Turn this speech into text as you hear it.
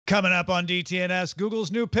Coming up on DTNS,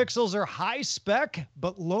 Google's new Pixels are high spec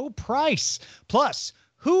but low price. Plus,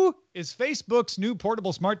 who is Facebook's new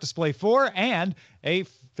portable smart display for? And a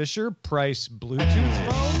Fisher-Price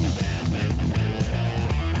Bluetooth phone?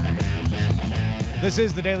 This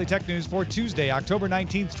is the Daily Tech News for Tuesday, October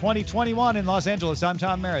 19th, 2021 in Los Angeles. I'm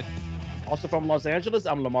Tom Merritt. Also from Los Angeles,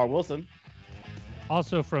 I'm Lamarr Wilson.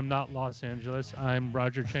 Also from not Los Angeles, I'm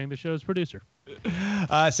Roger Chang, the show's producer.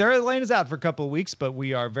 Sarah Lane is out for a couple of weeks, but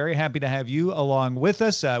we are very happy to have you along with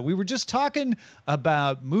us. We were just talking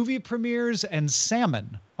about movie premieres and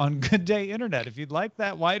salmon on Good Day Internet. If you'd like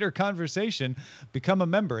that wider conversation, become a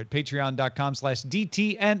member at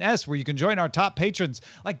patreon.com/DTNS, where you can join our top patrons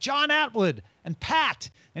like John Atwood and Pat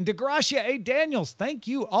and DeGracia A. Daniels. Thank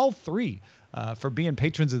you all three for being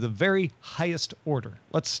patrons of the very highest order.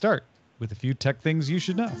 Let's start with a few tech things you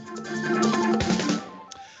should know.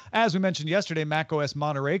 As we mentioned yesterday, macOS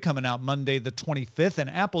Monterey coming out Monday the 25th, and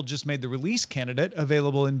Apple just made the release candidate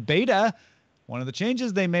available in beta. One of the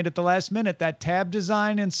changes they made at the last minute, that tab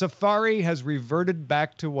design in Safari has reverted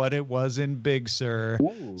back to what it was in Big Sur.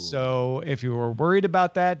 Ooh. So if you were worried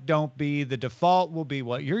about that, don't be. The default will be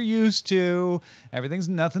what you're used to.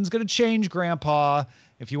 Nothing's going to change, Grandpa.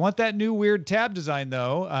 If you want that new weird tab design,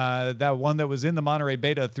 though, that one that was in the Monterey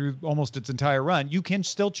beta through almost its entire run, you can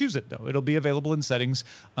still choose it, though. It'll be available in settings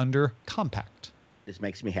under Compact. This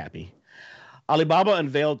makes me happy. Alibaba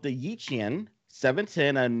unveiled the Yiqian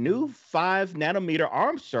 710, a new 5-nanometer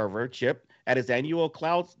ARM server chip at its annual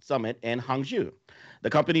Cloud Summit in Hangzhou. The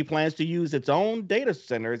company plans to use its own data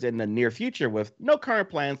centers in the near future with no current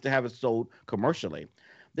plans to have it sold commercially.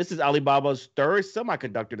 This is Alibaba's third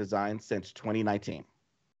semiconductor design since 2019.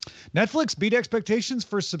 Netflix beat expectations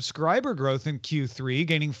for subscriber growth in Q3,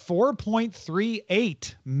 gaining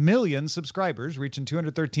 4.38 million subscribers, reaching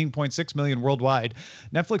 213.6 million worldwide.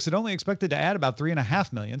 Netflix had only expected to add about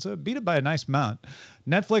 3.5 million, so it beat it by a nice amount.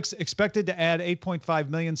 Netflix expected to add 8.5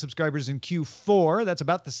 million subscribers in Q4. That's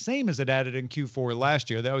about the same as it added in Q4 last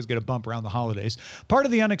year. They always get a bump around the holidays. Part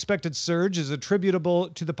of the unexpected surge is attributable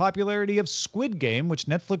to the popularity of Squid Game, which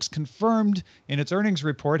Netflix confirmed in its earnings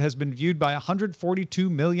report has been viewed by 142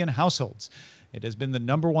 million households. It has been the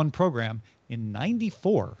 #1 program in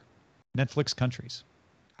 94 Netflix countries.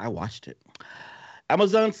 I watched it.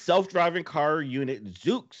 Amazon's self-driving car unit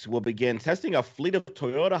Zoox will begin testing a fleet of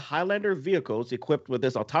Toyota Highlander vehicles equipped with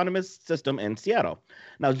this autonomous system in Seattle.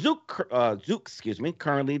 Now, Zoox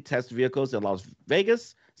currently tests vehicles in Las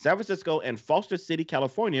Vegas, San Francisco, and Foster City,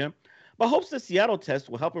 California, but hopes the Seattle test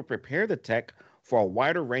will help it prepare the tech for a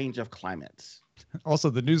wider range of climates. Also,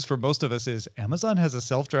 the news for most of us is Amazon has a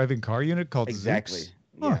self-driving car unit called Exactly. Zoox.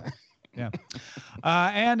 Yeah. Huh. Yeah.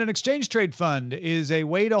 And an exchange trade fund is a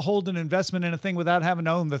way to hold an investment in a thing without having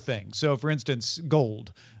to own the thing. So, for instance,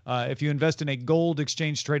 gold. If you invest in a gold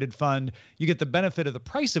exchange traded fund, you get the benefit of the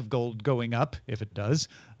price of gold going up, if it does,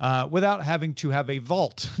 without having to have a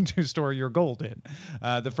vault to store your gold in.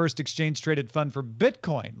 The first exchange traded fund for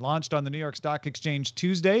Bitcoin launched on the New York Stock Exchange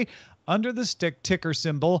Tuesday under the ticker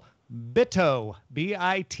symbol BITO,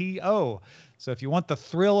 B-I-T-O. So if you want the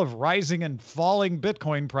thrill of rising and falling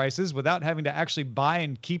Bitcoin prices without having to actually buy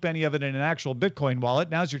and keep any of it in an actual Bitcoin wallet,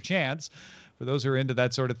 now's your chance. For those who are into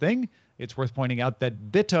that sort of thing, it's worth pointing out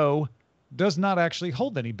that BITO does not actually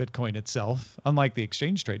hold any Bitcoin itself, unlike the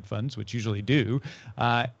exchange trade funds, which usually do.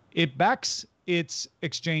 It backs its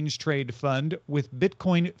exchange trade fund with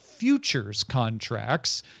Bitcoin futures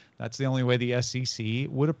contracts. That's the only way the SEC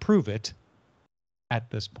would approve it at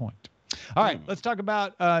this point. All right, let's talk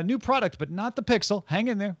about a new product, but not the Pixel. Hang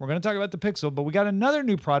in there. We're going to talk about the Pixel, but we got another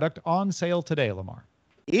new product on sale today, Lamarr.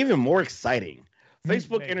 Even more exciting.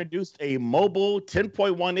 Facebook introduced a mobile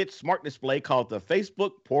 10.1-inch smart display called the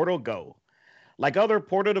Facebook Portal Go. Like other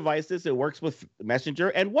Portal devices, it works with Messenger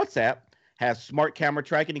and WhatsApp, has smart camera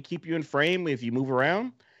tracking to keep you in frame if you move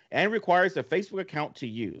around, and requires a Facebook account to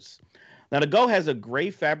use. Now, the Go has a gray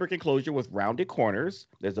fabric enclosure with rounded corners.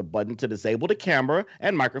 There's a button to disable the camera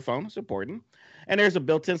and microphone, it's important. And there's a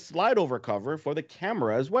built-in slide-over cover for the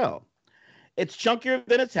camera as well. It's chunkier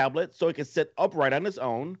than a tablet, so it can sit upright on its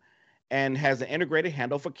own and has an integrated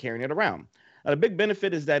handle for carrying it around. Now, the big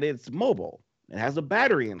benefit is that it's mobile. It has a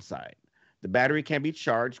battery inside. The battery can be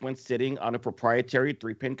charged when sitting on a proprietary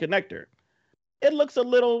 3-pin connector. It looks a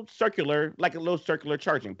little circular, like a little circular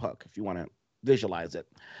charging puck, if you want to visualize it.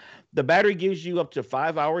 The battery gives you up to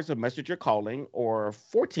 5 hours of messenger calling or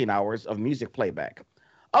 14 hours of music playback.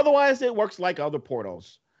 Otherwise, it works like other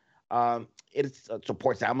portals. It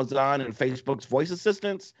supports Amazon and Facebook's voice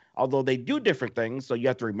assistants, although they do different things. So you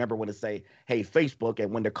have to remember when to say, hey, Facebook,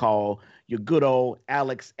 and when to call your good old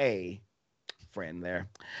Alex A. friend there.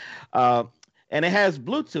 and it has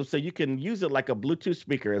Bluetooth, so you can use it like a Bluetooth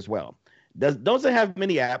speaker as well. Doesn't have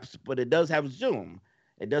many apps, but it does have Zoom.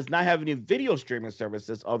 It does not have any video streaming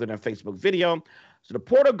services other than Facebook Video. So the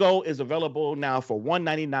Portal Go is available now for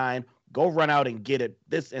 $199. Go run out and get it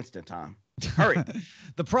this instant, Tom. Hurry.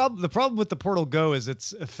 The problem with the Portal Go is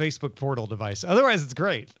it's a Facebook portal device. Otherwise, it's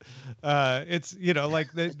great. It's,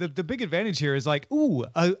 like the big advantage here is like,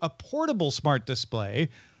 a portable smart display.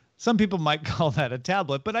 Some people might call that a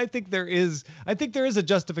tablet, but I think there is a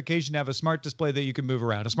justification to have a smart display that you can move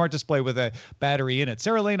around, a smart display with a battery in it.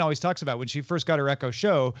 Sarah Lane always talks about when she first got her Echo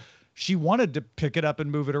Show, she wanted to pick it up and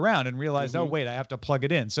move it around and realized, oh, wait, I have to plug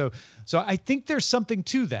it in. So I think there's something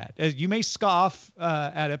to that. You may scoff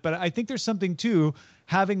at it, but I think there's something to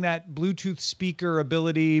having that Bluetooth speaker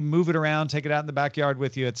ability, move it around, take it out in the backyard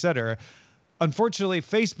with you, et cetera. Unfortunately,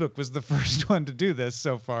 Facebook was the first one to do this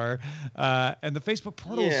so far. And the Facebook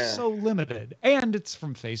portal is so limited. And it's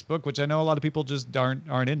from Facebook, which I know a lot of people just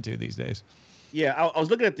aren't into these days. Yeah, I was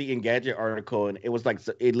looking at the Engadget article, and it was like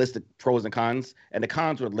it listed pros and cons. And the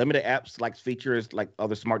cons were limited apps, like features like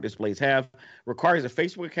other smart displays have, requires a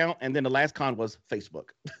Facebook account, and then the last con was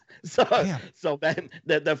Facebook. So that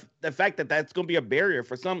the fact that that's going to be a barrier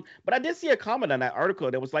for some. But I did see a comment on that article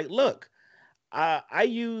that was like, look, I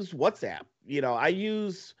use WhatsApp. I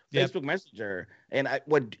use Facebook Messenger, and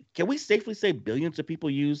can we safely say billions of people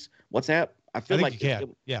use WhatsApp? I feel like you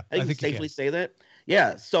can. I think safely say that.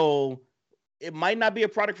 Yeah, so it might not be a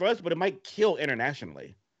product for us, but it might kill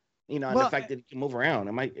internationally. And the fact that it can move around,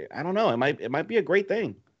 I don't know, it might be a great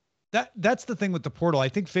thing. That's the thing with the portal. I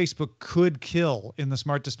think Facebook could kill in the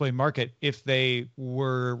smart display market if they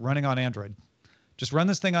were running on Android. Just run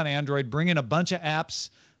this thing on Android, bring in a bunch of apps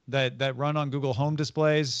that run on Google Home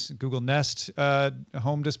displays, Google Nest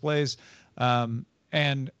home displays, and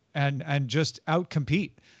just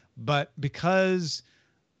outcompete. But because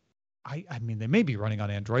I mean, they may be running on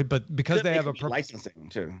Android, but because they have a licensing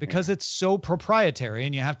too, because it's so proprietary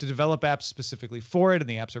and you have to develop apps specifically for it, and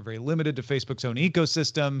the apps are very limited to Facebook's own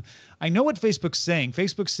ecosystem. I know what Facebook's saying.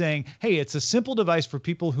 Facebook's saying, hey, it's a simple device for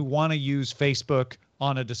people who want to use Facebook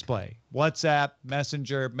on a display. WhatsApp,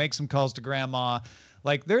 Messenger, make some calls to grandma.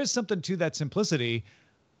 Like, there is something to that simplicity,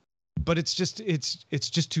 but it's just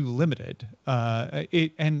too limited.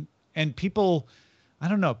 And people, I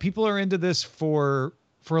don't know, people are into this for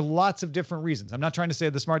lots of different reasons. I'm not trying to say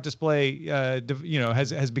the smart display,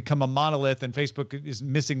 has become a monolith and Facebook is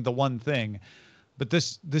missing the one thing, but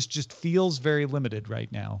this just feels very limited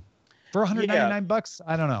right now. For $199,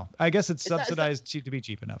 I don't know. I guess it's subsidized to be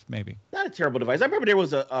cheap enough, maybe. Not a terrible device. I remember there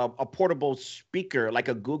was a portable speaker, like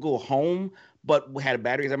a Google Home, but had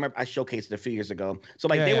batteries. I remember I showcased it a few years ago. So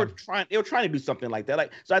they were trying to do something like that.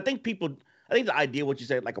 Like, so I think the idea, what you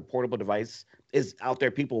said, like a portable device is out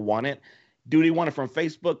there. People want it. Do they want it from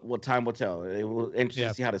Facebook? Well, time will tell. It will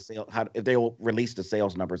interesting to see if they will release the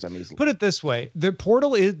sales numbers on these. Put it this way: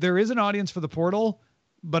 there is an audience for the portal,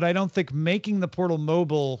 but I don't think making the portal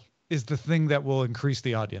mobile is the thing that will increase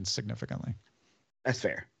the audience significantly. That's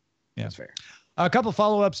fair. Yeah. That's fair. A couple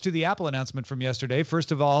follow-ups to the Apple announcement from yesterday.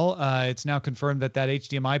 First of all, it's now confirmed that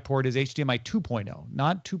HDMI port is HDMI 2.0,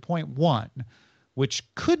 not 2.1,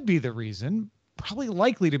 which could be the reason, probably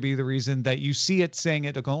likely to be the reason, that you see it saying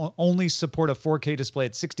it will only support a 4K display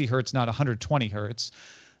at 60 hertz, not 120 hertz.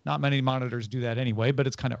 Not many monitors do that anyway, but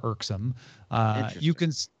it's kind of irksome.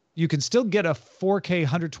 You can still get a 4K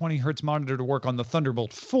 120 hertz monitor to work on the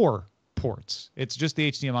Thunderbolt 4 ports. It's just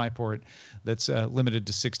the HDMI port that's limited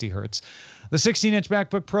to 60 hertz. The 16-inch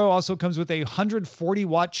MacBook Pro also comes with a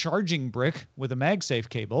 140-watt charging brick with a MagSafe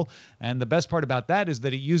cable. And the best part about that is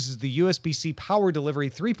that it uses the USB-C power delivery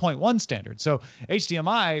 3.1 standard. So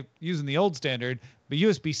HDMI using the old standard, but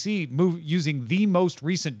USB-C using the most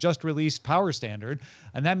recent just released power standard.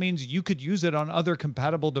 And that means you could use it on other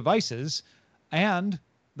compatible devices, and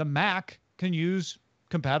the Mac can use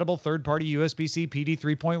compatible third-party USB-C PD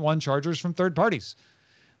 3.1 chargers from third parties.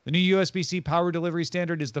 The new USB-C power delivery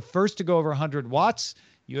standard is the first to go over 100 watts.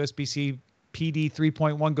 USB-C PD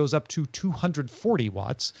 3.1 goes up to 240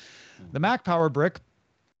 watts. The Mac Power Brick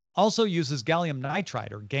also uses gallium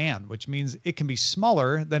nitride, or GaN, which means it can be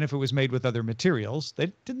smaller than if it was made with other materials.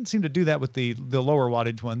 They didn't seem to do that with the lower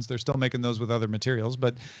wattage ones. They're still making those with other materials,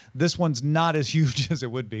 but this one's not as huge as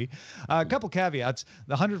it would be. A couple caveats.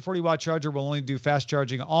 The 140-watt charger will only do fast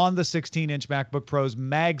charging on the 16-inch MacBook Pro's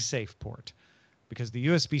MagSafe port, because the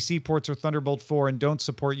USB-C ports are Thunderbolt 4 and don't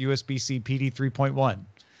support USB-C PD 3.1.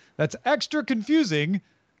 That's extra confusing,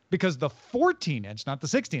 because the 14-inch, not the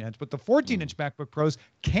 16-inch, but the 14-inch MacBook Pros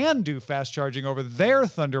can do fast charging over their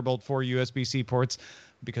Thunderbolt 4 USB-C ports,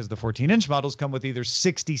 because the 14-inch models come with either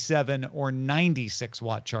 67 or 96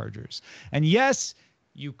 watt chargers. And yes,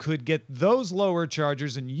 you could get those lower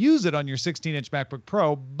chargers and use it on your 16-inch MacBook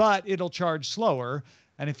Pro, but it'll charge slower.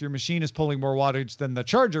 And if your machine is pulling more wattage than the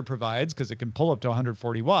charger provides, because it can pull up to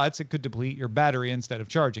 140 watts, it could deplete your battery instead of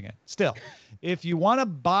charging it. Still, if you want to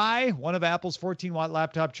buy one of Apple's 14-watt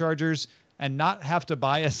laptop chargers and not have to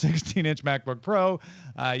buy a 16-inch MacBook Pro,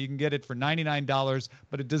 you can get it for $99,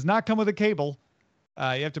 but it does not come with a cable.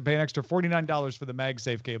 You have to pay an extra $49 for the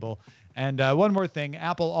MagSafe cable. And one more thing,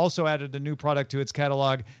 Apple also added a new product to its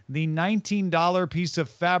catalog, the $19 piece of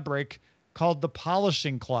fabric called the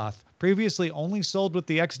polishing cloth, previously only sold with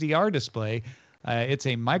the XDR display. It's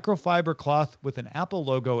a microfiber cloth with an Apple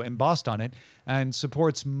logo embossed on it and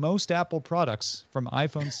supports most Apple products from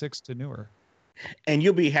iPhone 6 to newer. And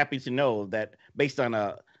you'll be happy to know that based on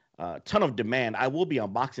a ton of demand, I will be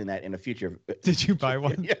unboxing that in the future. Did you buy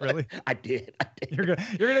one? Yeah, Really? I did. You're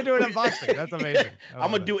gonna do an unboxing. That's amazing.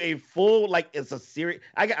 I'm gonna do a full, like, it's a series.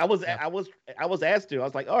 I was asked to. I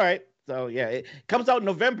was like, all right. So yeah, it comes out in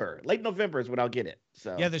November. Late November is when I'll get it.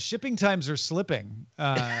 So yeah, the shipping times are slipping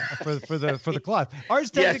for the cloth. Ars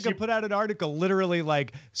Technica put out an article literally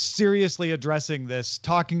like seriously addressing this,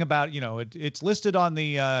 talking about, it's listed on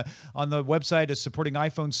the website as supporting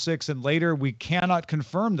iPhone 6 and later. We cannot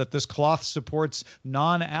confirm that this cloth supports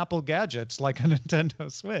non-Apple gadgets like a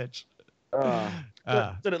Nintendo Switch.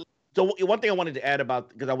 So one thing I wanted to add about,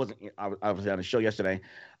 because I was on a show yesterday.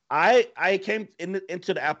 I came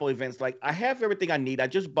into the Apple events like I have everything I need. I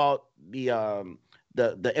just bought the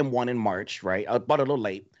M1 in March, right? I bought it a little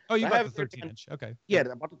late. Oh, you bought the 13-inch. Okay. Yeah,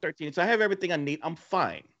 I bought the 13-inch. So I have everything I need. I'm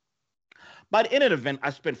fine. By the end of the event, I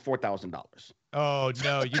spent $4,000. Oh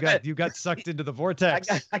no, you got sucked into the vortex.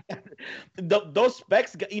 Those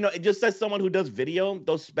specs, it just says someone who does video.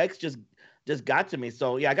 Those specs just got to me.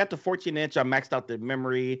 So yeah, I got the 14-inch. I maxed out the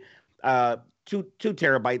memory. 2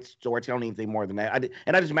 terabytes storage. I don't need anything more than that. I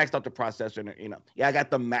just maxed out the processor. Yeah, I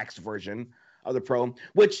got the max version of the Pro,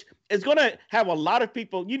 which is gonna have a lot of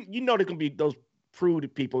people. There's gonna be those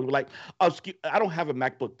prude people who are like, oh, I don't have a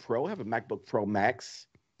MacBook Pro. I have a MacBook Pro Max.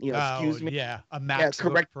 Excuse me. Yeah, a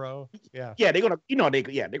MacBook Pro. Yeah. Yeah, they're gonna.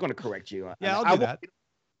 They're gonna correct you. Yeah, I'll do that.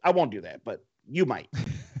 I won't do that, but you might.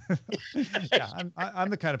 Yeah,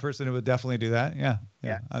 I'm the kind of person who would definitely do that. Yeah.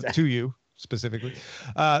 Exactly. To you specifically.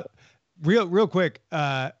 Real quick,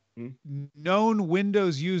 known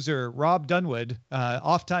Windows user Rob Dunwood,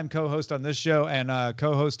 oft-time co-host on this show and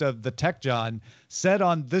co-host of The Tech John, said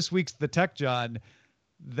on this week's The Tech John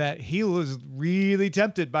that he was really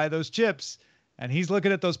tempted by those chips. And he's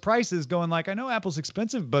looking at those prices going like, I know Apple's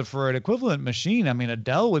expensive, but for an equivalent machine, I mean, a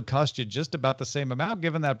Dell would cost you just about the same amount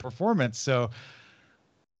given that performance. So,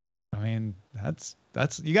 I mean, that's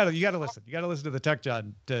you gotta listen. You gotta listen to the Tech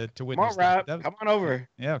John to witness. Come on, Rob. Come on over.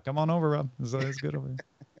 Yeah, come on over, Rob. It's good over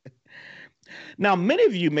here. Now, many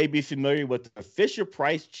of you may be familiar with the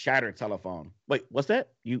Fisher-Price Chatter telephone. Wait, what's that?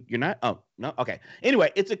 You're not? Oh, no. Okay.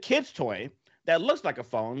 Anyway, it's a kid's toy that looks like a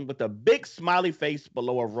phone with a big smiley face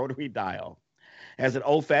below a rotary dial. It has an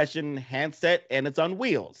old-fashioned handset and it's on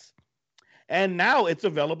wheels. And now it's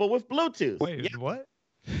available with Bluetooth. Wait, what?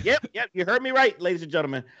 Yep. You heard me right, ladies and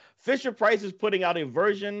gentlemen. Fisher-Price is putting out a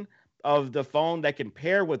version of the phone that can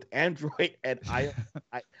pair with Android and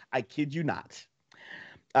I kid you not.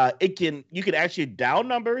 You can actually dial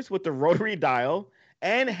numbers with the rotary dial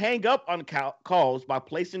and hang up on calls by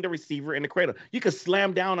placing the receiver in the cradle. You can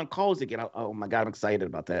slam down on calls again. Oh my God, I'm excited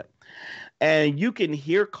about that. And you can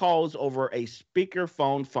hear calls over a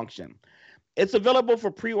speakerphone function. It's available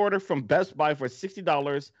for pre-order from Best Buy for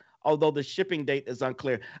 $60. Although the shipping date is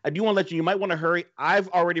unclear. I do want to let you might want to hurry. I've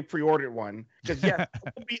already pre-ordered one. Because yes,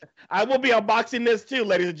 I will be unboxing this too,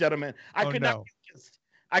 ladies and gentlemen. I could not.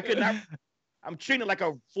 I'm treating it like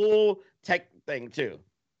a full tech thing too.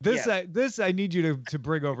 This I need you to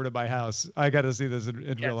bring over to my house. I got to see this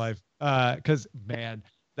in real life. Because man,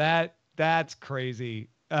 that's crazy.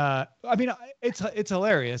 I mean, it's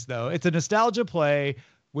hilarious though. It's a nostalgia play,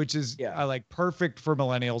 which is like perfect for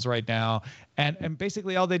millennials right now. And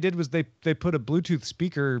basically all they did was they put a Bluetooth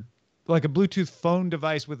speaker, like a Bluetooth phone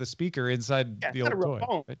device with a speaker inside the old toy.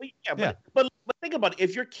 Phone. But think about it.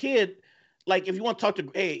 If your kid, like if you want to talk to,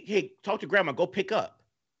 hey, talk to grandma, go pick up.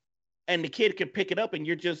 And the kid can pick it up and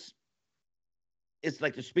it's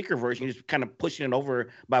like the speaker version. You're just kind of pushing it over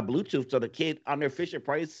by Bluetooth. So the kid on their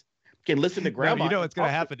Fisher-Price can listen to grandma. No, what's going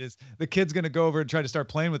to happen is the kid's going to go over and try to start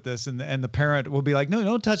playing with this, and the parent will be like, "No,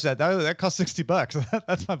 don't touch that. That costs $60.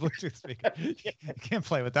 That's my Bluetooth speaker. You can't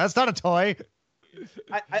play with that. It's not a toy."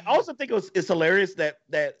 I also think it's hilarious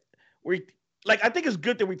that we like. I think it's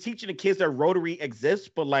good that we're teaching the kids that rotary exists,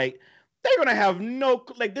 but like they're gonna have no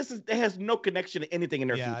it has no connection to anything in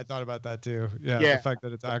their Yeah, future. I thought about that too. Yeah, Yeah. the fact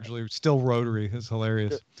that it's actually still rotary is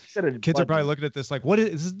hilarious. Instead of Kids are probably buttons. looking at this like, what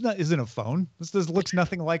is this? Isn't a phone? This looks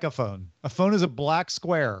nothing like a phone. A phone is a black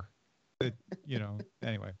square.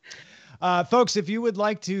 Anyway. Folks, if you would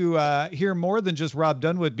like to hear more than just Rob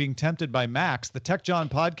Dunwood being tempted by Macs, the Tech John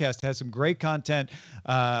podcast has some great content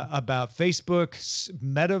about Facebook's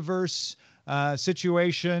metaverse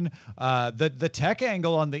situation, the tech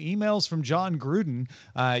angle on the emails from John Gruden.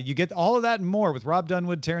 You get all of that and more with Rob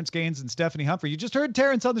Dunwood, Terrence Gaines, and Stephanie Humphrey. You just heard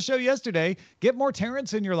Terrence on the show yesterday. Get more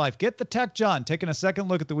Terrence in your life. Get the Tech John, taking a second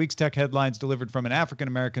look at the week's tech headlines delivered from an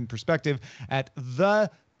African-American perspective at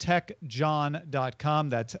thetechjohn.com.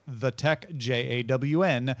 That's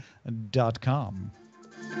thetechjawn.com.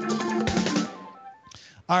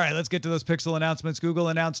 All right, let's get to those Pixel announcements. Google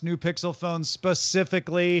announced new Pixel phones,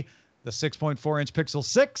 specifically the 6.4-inch Pixel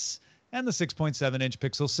 6 and the 6.7-inch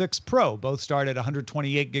Pixel 6 Pro. Both start at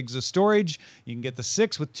 128 gigs of storage. You can get the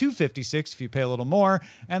 6 with 256 if you pay a little more,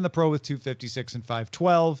 and the Pro with 256 and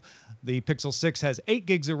 512. The Pixel 6 has 8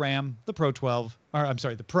 gigs of RAM. The Pro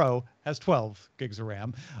has 12 gigs of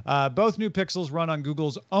RAM. Both new Pixels run on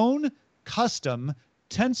Google's own custom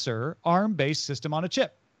Tensor ARM-based system on a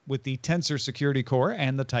chip, with the Tensor security core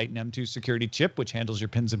and the Titan M2 security chip, which handles your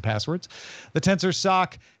pins and passwords. The Tensor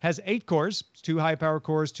SoC has 8 cores, 2 high-power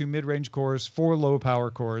cores, 2 mid-range cores, 4 low-power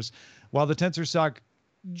cores, while the Tensor SoC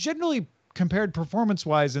generally compared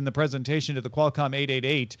performance-wise in the presentation to the Qualcomm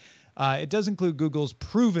 888. It does include Google's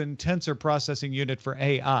proven Tensor processing unit for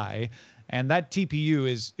AI, and that TPU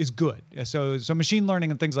is good. So machine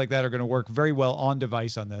learning and things like that are going to work very well on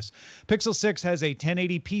device on this. Pixel 6 has a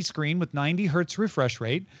 1080p screen with 90 hertz refresh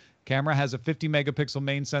rate. Camera has a 50 megapixel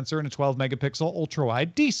main sensor and a 12 megapixel ultra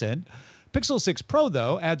wide. Decent. Pixel 6 Pro,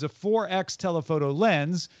 though, adds a 4x telephoto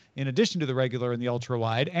lens in addition to the regular and the ultra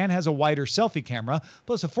wide, and has a wider selfie camera,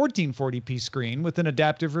 plus a 1440p screen with an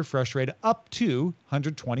adaptive refresh rate up to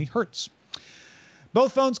 120 hertz.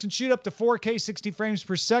 Both phones can shoot up to 4K 60 frames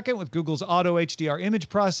per second with Google's Auto HDR image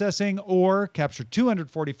processing, or capture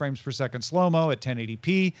 240 frames per second slow-mo at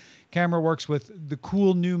 1080p. Camera works with the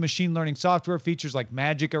cool new machine learning software features like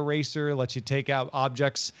Magic Eraser, lets you take out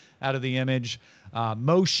objects out of the image,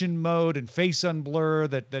 motion mode and face unblur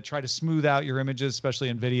that try to smooth out your images, especially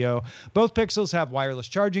in video. Both Pixels have wireless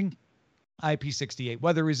charging, IP68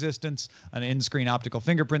 weather resistance, an in-screen optical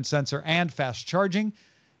fingerprint sensor, and fast charging.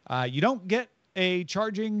 You don't get a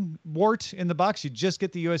charging wart in the box. You just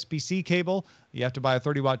get the USB-C cable. You have to buy a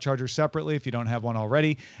 30-watt charger separately if you don't have one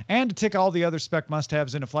already. And to tick all the other spec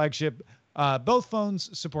must-haves in a flagship, both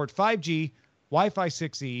phones support 5G, Wi-Fi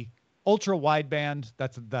 6E, ultra wideband,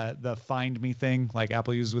 that's the Find Me thing like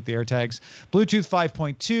Apple uses with the AirTags, Bluetooth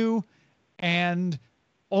 5.2, and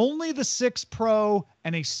only the 6 Pro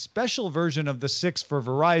and a special version of the 6 for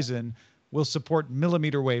Verizon will support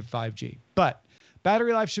millimeter wave 5G. But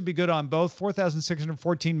battery life should be good on both.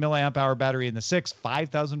 4,614 milliamp hour battery in the 6,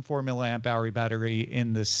 5,004 milliamp hour battery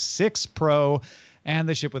in the 6 Pro, and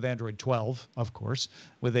they ship with Android 12, of course,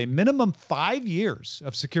 with a minimum 5 years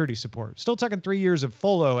of security support. Still talking 3 years of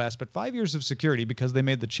full OS, but 5 years of security because they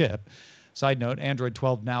made the chip. Side note, Android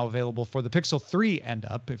 12 now available for the Pixel 3 and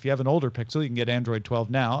up. If you have an older Pixel, you can get Android 12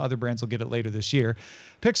 now. Other brands will get it later this year.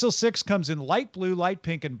 Pixel 6 comes in light blue, light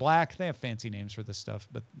pink, and black. They have fancy names for this stuff,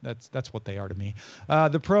 but that's what they are to me.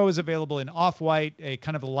 The Pro is available in off-white, a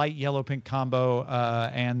kind of a light yellow-pink combo,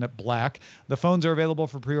 and black. The phones are available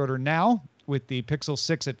for pre-order now, with the Pixel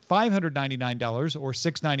 6 at $599 or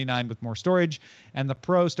 $699 with more storage, and the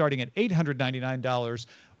Pro starting at $899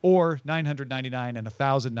 or $999 and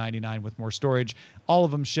 $1,099 with more storage. All of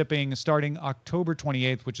them shipping starting October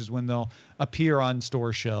 28th, which is when they'll appear on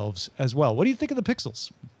store shelves as well. What do you think of the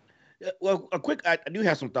Pixels? Well, I do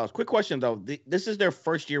have some thoughts. Quick question though. This is their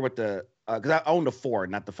first year with the, because I own the 4,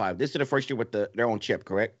 not the 5. This is their first year with their own chip,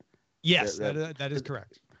 correct? Yes, that is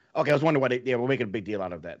correct. Okay, I was wondering why they were making a big deal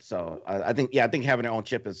out of that. So I think having their own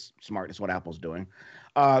chip is smart. It's what Apple's doing.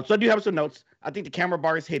 So I do have some notes. I think the camera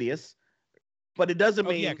bar is hideous, but it doesn't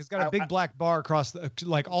mean because it's got a big black bar across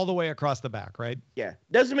all the way across the back, right? Yeah,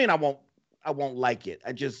 doesn't mean I won't like it.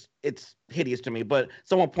 It's hideous to me. But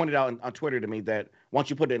someone pointed out on Twitter to me that once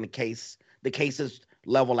you put it in the cases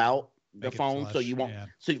level out the phone, so you won't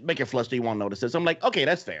so you make it flush, so you won't notice it. So I'm like, okay,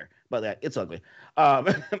 that's fair, but it's ugly.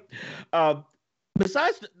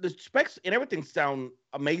 Besides the specs and everything sound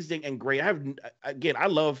amazing and great. I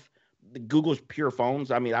love the Google's Pure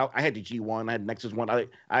phones. I mean, I had the G1, I had Nexus 1.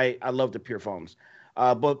 I love the Pure phones.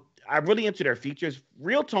 But I'm really into their features.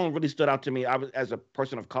 Real Tone really stood out to me as a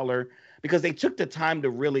person of color because they took the time to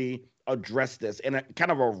really address this in a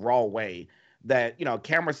kind of a raw way. that,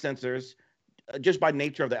 camera sensors, just by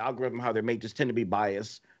nature of the algorithm, how they're made, just tend to be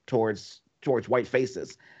biased towards white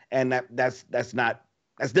faces. And that's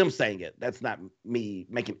them saying it. That's not me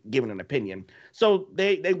giving an opinion. So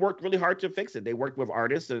they worked really hard to fix it. They worked with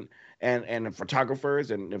artists and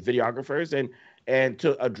photographers and videographers and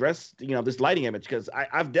to address this lighting image, because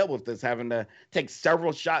I've dealt with this, having to take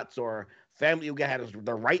several shots, or family who had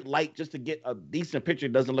the right light just to get a decent picture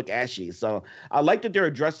doesn't look ashy. So I like that they're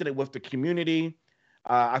addressing it with the community.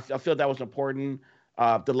 I feel that was important.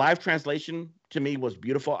 The live translation to me was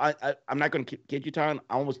beautiful. I'm not going to kid you, Tom.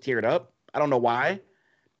 I almost teared up. I don't know why.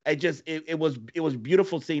 It was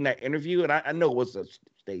beautiful seeing that interview, and I know it was a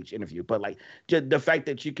stage interview, but like just the fact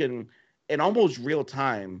that you can, in almost real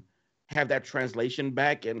time, have that translation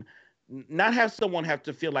back and not have someone have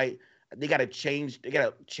to feel like they got to change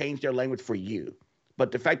their language for you,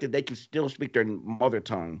 but the fact that they can still speak their mother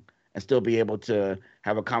tongue and still be able to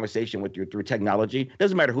have a conversation with you through technology.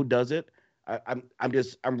 Doesn't matter who does it. I'm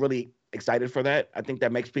really excited for that. I think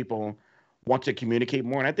that makes people want to communicate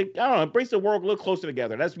more, and I think, I don't know, it brings the world a little closer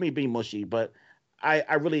together. That's me being mushy, but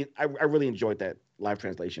I really enjoyed that live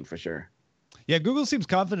translation for sure. Yeah, Google seems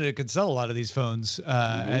confident it could sell a lot of these phones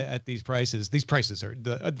at these prices. These prices are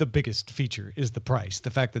the biggest feature is the price.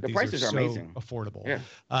 The fact that the these prices are so amazing. Affordable. Yeah.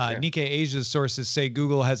 Nikkei Asia's sources say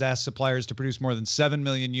Google has asked suppliers to produce more than 7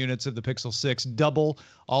 million units of the Pixel 6, double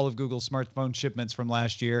all of Google's smartphone shipments from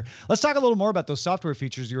last year. Let's talk a little more about those software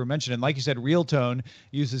features you were mentioning. Like you said, Real Tone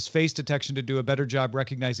uses face detection to do a better job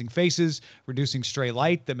recognizing faces, reducing stray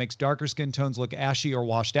light that makes darker skin tones look ashy or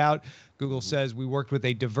washed out. Google says we worked with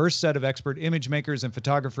a diverse set of expert image makers and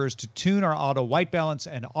photographers to tune our auto white balance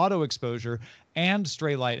and auto exposure and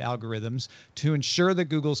stray light algorithms to ensure that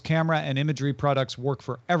Google's camera and imagery products work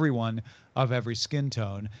for everyone of every skin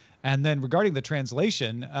tone. And then regarding the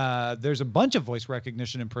translation, there's a bunch of voice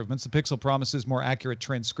recognition improvements. The Pixel promises more accurate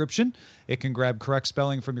transcription. It can grab correct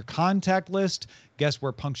spelling from your contact list, guess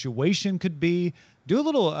where punctuation could be, do a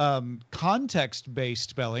little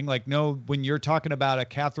context-based spelling, like know when you're talking about a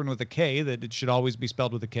Catherine with a K, that it should always be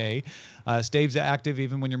spelled with a K. Stays active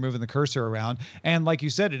even when you're moving the cursor around. And like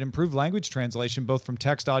you said, it improved language translation, both from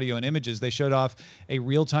text, audio, and images. They showed off a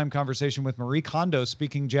real-time conversation with Marie Kondo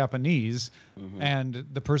speaking Japanese and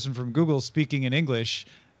the person from Google speaking in English.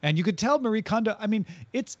 And you could tell Marie Kondo, I mean,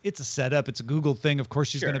 it's a setup. It's a Google thing. Of course,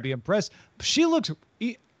 she's going to be impressed. She looks...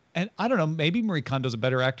 And I don't know, maybe Marie Kondo's a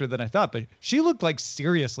better actor than I thought, but she looked like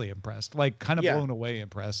seriously impressed, like kind of blown away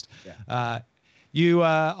impressed. Yeah. You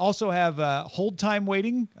also have hold time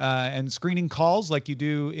waiting and screening calls like you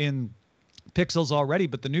do in Pixels already,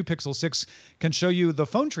 but the new Pixel 6 can show you the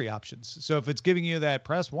phone tree options. So if it's giving you that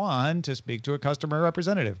press 1 to speak to a customer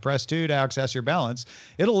representative, press 2 to access your balance,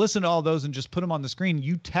 it'll listen to all those and just put them on the screen.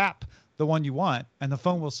 You tap the one you want, and the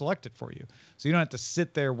phone will select it for you. So you don't have to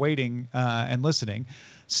sit there waiting and listening.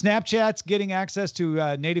 Snapchat's getting access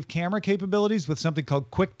to native camera capabilities with something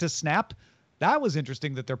called Quick to Snap. That was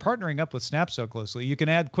interesting that they're partnering up with Snap so closely. You can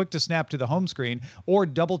add Quick to Snap to the home screen or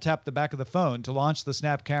double tap the back of the phone to launch the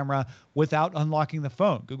Snap camera without unlocking the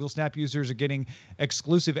phone. Google Snap users are getting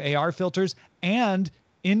exclusive AR filters and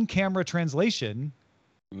in-camera translation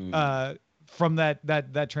from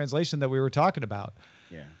that translation that we were talking about.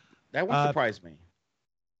 Yeah. That one surprised me.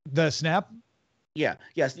 The Snap? Yeah.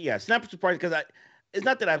 Snap surprised because it's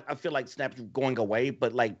not that I feel like Snap's going away,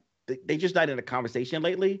 but like they just not in a conversation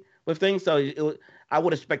lately with things. So I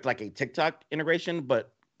would expect like a TikTok integration,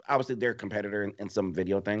 but obviously they're a competitor in some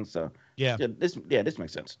video things. So this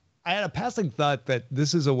makes sense. I had a passing thought that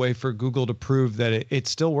this is a way for Google to prove that it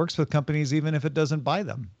still works with companies even if it doesn't buy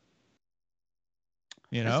them.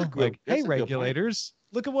 You know, like, hey, regulators,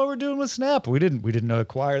 look at what we're doing with Snap. We didn't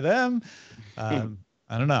acquire them.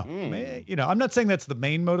 I don't know. You know, I'm not saying that's the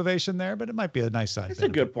main motivation there, but it might be a nice side. It's a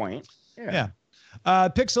good point. Yeah.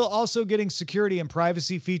 Pixel also getting security and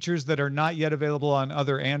privacy features that are not yet available on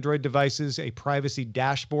other Android devices. A privacy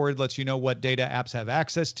dashboard lets you know what data apps have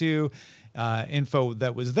access to. Info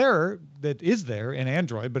that is there in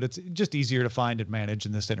Android, but it's just easier to find and manage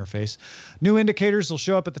in this interface. New indicators will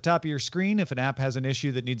show up at the top of your screen if an app has an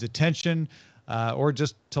issue that needs attention, or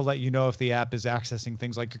just to let you know if the app is accessing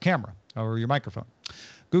things like your camera or your microphone.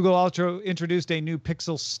 Google also introduced a new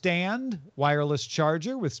Pixel Stand wireless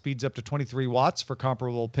charger with speeds up to 23 watts for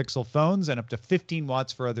comparable Pixel phones and up to 15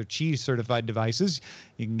 watts for other Qi certified devices.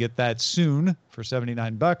 You can get that soon for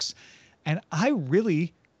 $79. And I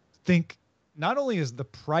really think not only is the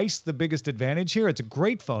price the biggest advantage here, it's a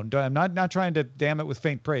great phone. I'm not trying to damn it with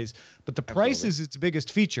faint praise, but the price is its biggest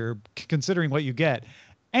feature considering what you get.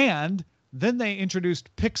 And then they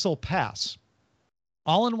introduced Pixel Pass,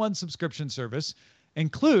 all-in-one subscription service,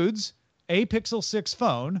 includes a Pixel 6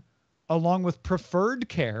 phone, along with Preferred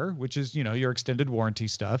Care, which is, your extended warranty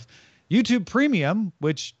stuff, YouTube Premium,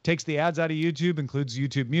 which takes the ads out of YouTube, includes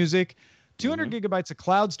YouTube Music, 200 gigabytes of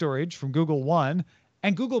cloud storage from Google One,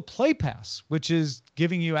 and Google Play Pass, which is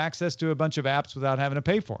giving you access to a bunch of apps without having to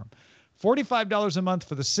pay for them. $45 a month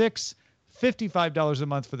for the 6, $55 a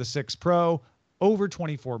month for the 6 Pro, over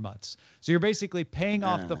 24 months. So you're basically paying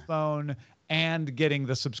off the phone and getting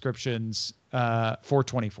the subscriptions for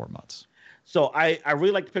 24 months. So I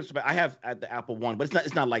really like the Pixel, but I have the Apple One, but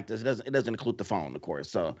it's not like this. It doesn't include the phone, of course.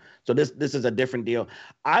 So this is a different deal.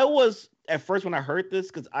 I was at first when I heard this,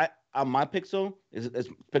 because on my Pixel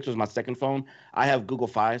is my second phone. I have Google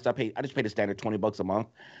Fi, so I just paid the standard $20 a month.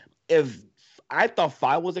 If I thought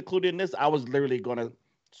Fi was included in this, I was literally gonna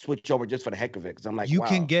switch over just for the heck of it, because I'm like, you wow.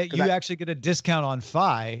 Actually get a discount on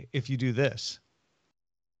Fi if you do this.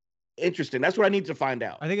 Interesting. That's what I need to find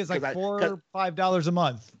out. I think it's like $4 or $5 a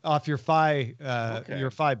month off your Fi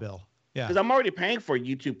bill. Yeah. Because I'm already paying for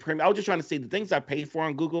YouTube Premium. I was just trying to see the things I paid for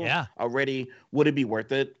on Google already. Would it be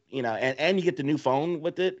worth it? And you get the new phone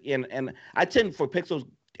with it. And I tend for Pixels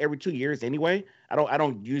every 2 years anyway. I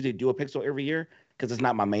don't usually do a Pixel every year because it's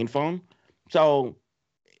not my main phone. So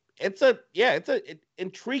it's an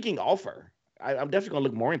intriguing offer. I'm definitely gonna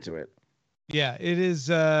look more into it. Yeah, it is.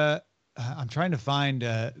 I'm trying to find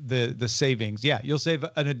the savings. Yeah, you'll save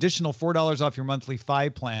an additional $4 off your monthly Fi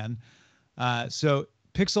plan. So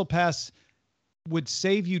Pixel Pass would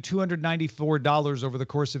save you $294 over the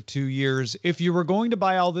course of 2 years. If you were going to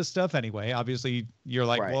buy all this stuff anyway, obviously you're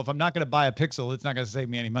like, well, if I'm not going to buy a Pixel, it's not going to save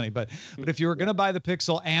me any money. But if you were going to buy the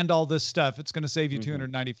Pixel and all this stuff, it's going to save you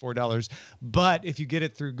 $294. But if you get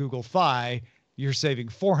it through Google Fi, you're saving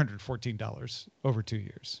 $414 over 2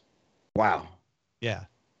 years. Wow. Yeah.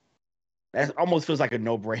 That almost feels like a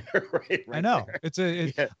no-brainer, right? I know.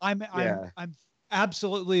 There. I'm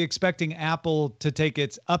absolutely expecting Apple to take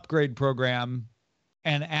its upgrade program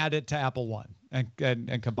and add it to Apple One and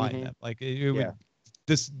combine them. Like it would.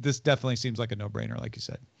 This definitely seems like a no-brainer, like you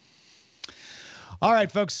said. All right,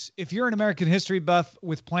 folks. If you're an American history buff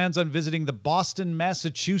with plans on visiting the Boston,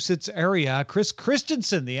 Massachusetts area, Chris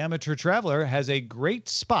Christensen, the amateur traveler, has a great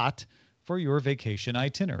spot for your vacation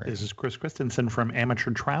itinerary. This is Chris Christensen from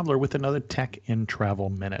Amateur Traveler with another Tech in Travel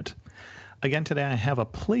Minute. Again, today I have a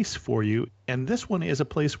place for you, and this one is a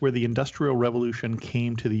place where the Industrial Revolution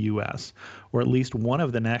came to the U.S., or at least one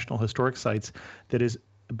of the National Historic Sites that is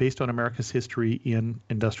based on America's history in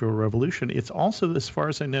Industrial Revolution. It's also, as far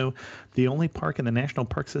as I know, the only park in the National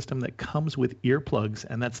Park System that comes with earplugs,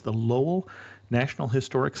 and that's the Lowell National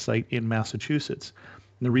Historic Site in Massachusetts.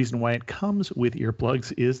 And the reason why it comes with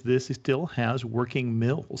earplugs is this still has working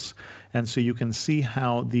mills. And so you can see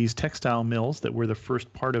how these textile mills that were the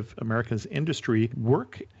first part of America's industry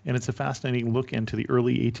work. And it's a fascinating look into the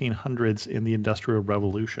early 1800s in the Industrial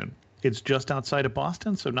Revolution. It's just outside of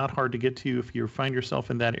Boston, so not hard to get to if you find yourself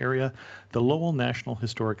in that area, the Lowell National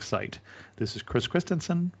Historic Site. This is Chris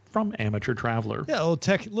Christensen from Amateur Traveler. Yeah, a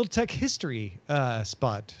little tech history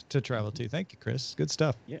spot to travel to. Thank you, Chris. Good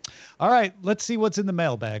stuff. Yeah. All right, let's see what's in the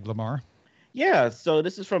mailbag, Lamarr. Yeah, so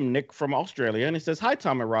this is from Nick from Australia, and he says, "Hi,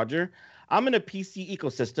 Tom and Roger. I'm in a PC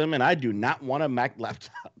ecosystem, and I do not want a Mac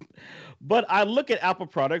laptop. But I look at Apple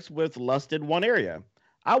products with lust in one area.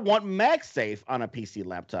 I want MagSafe on a PC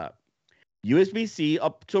laptop. USB-C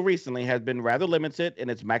up till recently has been rather limited in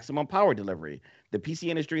its maximum power delivery. The PC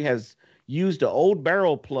industry has used the old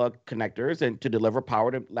barrel plug connectors and to deliver power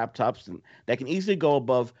to laptops that can easily go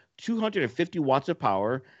above 250 watts of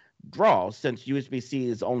power draw, since USB-C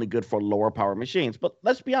is only good for lower power machines. But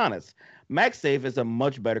let's be honest, MagSafe is a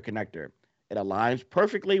much better connector. It aligns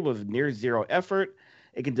perfectly with near zero effort.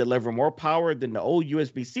 It can deliver more power than the old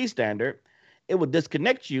USB-C standard. It will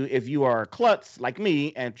disconnect you if you are a klutz like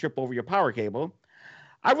me and trip over your power cable.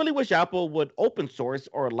 I really wish Apple would open source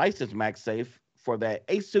or license MagSafe for that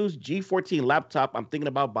Asus G14 laptop I'm thinking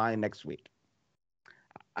about buying next week."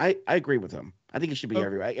 I agree with him. I think it should be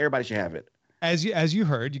everywhere. Everybody should have it. As you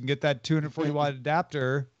heard, you can get that 240 watt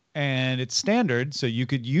adapter, and it's standard, so you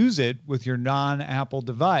could use it with your non-Apple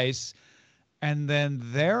device. And then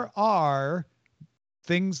there are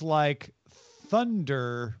things like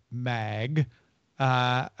Thunder Mag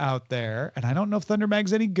out there, and I don't know if Thunder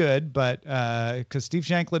Mag's any good, but because Steve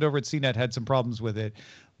Shanklet over at CNET had some problems with it,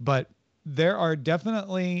 but there are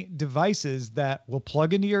definitely devices that will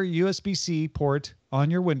plug into your USB-C port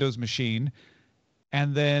on your Windows machine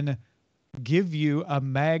and then give you a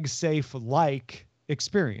MagSafe-like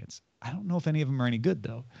experience. I don't know if any of them are any good,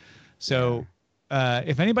 though. So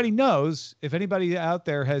if anybody knows, if anybody out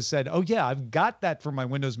there has said, "Oh, yeah, I've got that for my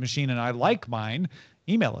Windows machine and I like mine,"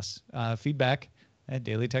 email us feedback at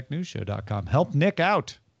dailytechnewsshow.com. Help Nick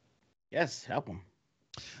out. Yes, help him.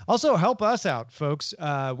 Also, help us out, folks.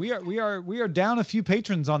 We are down a few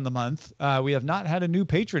patrons on the month. We have not had a new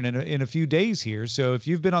patron in a few days here. So if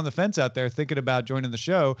you've been on the fence out there thinking about joining the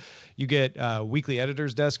show, you get weekly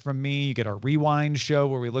editor's desk from me. You get our rewind show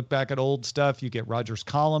where we look back at old stuff. You get Roger's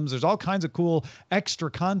columns. There's all kinds of cool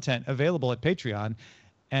extra content available at Patreon.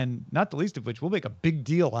 And not the least of which, we'll make a big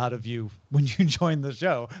deal out of you when you join the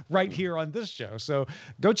show right here on this show. So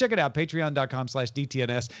go check it out,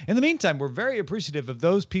 patreon.com/DTNS. In the meantime, we're very appreciative of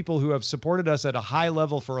those people who have supported us at a high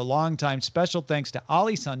level for a long time. Special thanks to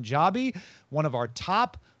Ali Sanjabi, one of our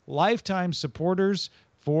top lifetime supporters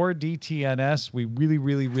for DTNS. We really,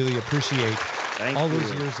 really, really appreciate all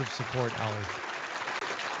those years of support, Ali.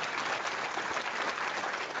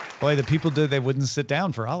 Boy, the people they wouldn't sit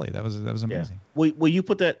down for Ollie. That was amazing. Yeah. Will you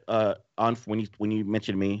put that on when you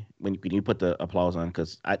mentioned me? When you put the applause on,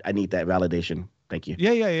 because I need that validation. Thank you.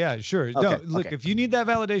 Yeah, sure. Okay, no, look, if you need that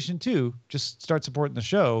validation too, just start supporting the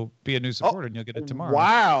show. Be a new supporter, and you'll get it tomorrow.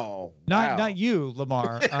 Wow. Not you,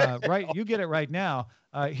 Lamarr. Right, you get it right now.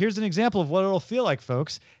 Here's an example of what it'll feel like,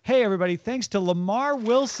 folks. Hey, everybody! Thanks to Lamarr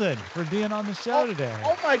Wilson for being on the show today.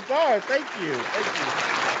 Oh my God! Thank you.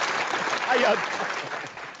 How y'all?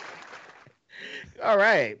 All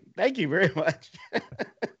right. Thank you very much.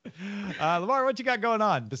 Lamarr, what you got going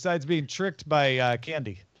on besides being tricked by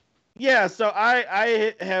candy? Yeah, so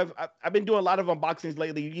I've been doing a lot of unboxings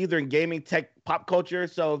lately, either in gaming, tech, pop culture.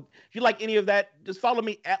 So if you like any of that, just follow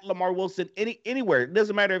me at Lamarr Wilson anywhere. It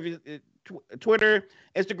doesn't matter if it's Twitter,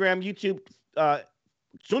 Instagram, YouTube,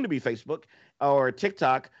 soon to be Facebook or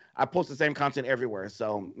TikTok. I post the same content everywhere.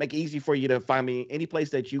 So make it easy for you to find me any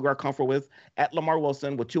place that you are comfortable with at Lamarr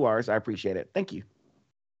Wilson with 2 R's. I appreciate it. Thank you.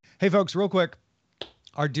 Hey, folks, real quick.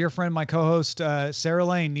 Our dear friend, my co-host, Sarah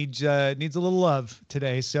Lane, needs a little love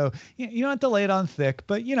today. So you don't have to lay it on thick,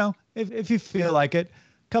 but, if you feel like it,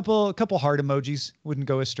 couple heart emojis wouldn't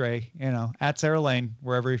go astray, at Sarah Lane,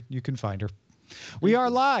 wherever you can find her. We are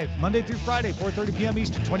live Monday through Friday, 4:30 p.m.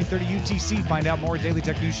 Eastern, 2030 UTC. Find out more at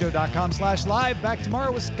dailytechnewsshow.com/live. Back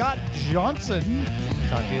tomorrow with Scott Johnson.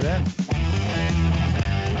 Talk to you then.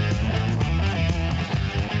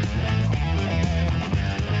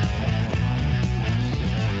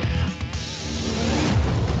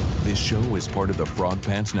 This show is part of the Frog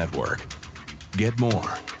Pants Network. Get more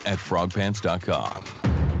at frogpants.com.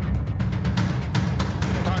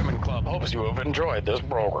 Diamond Club hopes you have enjoyed this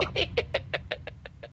program.